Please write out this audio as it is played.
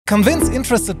Convince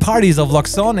interested parties of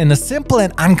Loxone in a simple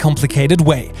and uncomplicated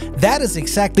way. That is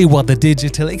exactly what the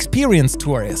digital experience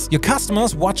tour is. Your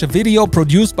customers watch a video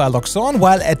produced by Loxone,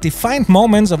 while at defined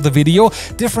moments of the video,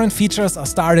 different features are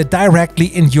started directly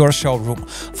in your showroom.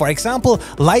 For example,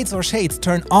 lights or shades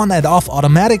turn on and off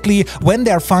automatically when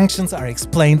their functions are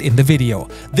explained in the video.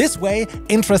 This way,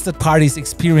 interested parties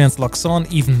experience Loxone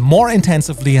even more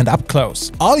intensively and up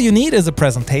close. All you need is a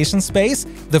presentation space,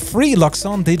 the free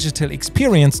Loxone Digital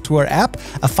Experience Tour app,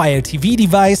 a Fire TV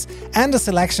device, and a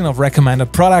selection of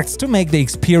recommended products to make the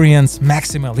experience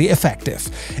maximally effective.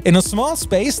 In a small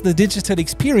space, the Digital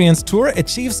Experience Tour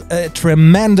achieves a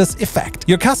tremendous effect.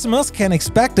 Your customers can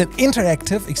expect an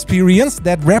interactive experience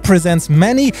that represents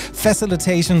many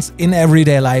facilitations in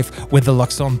everyday life with the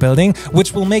Loxone building,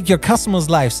 which will make your customers'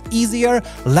 lives easier,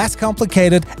 less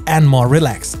complicated, and more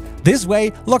relaxed. This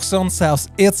way, Loxone sells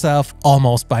itself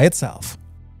almost by itself.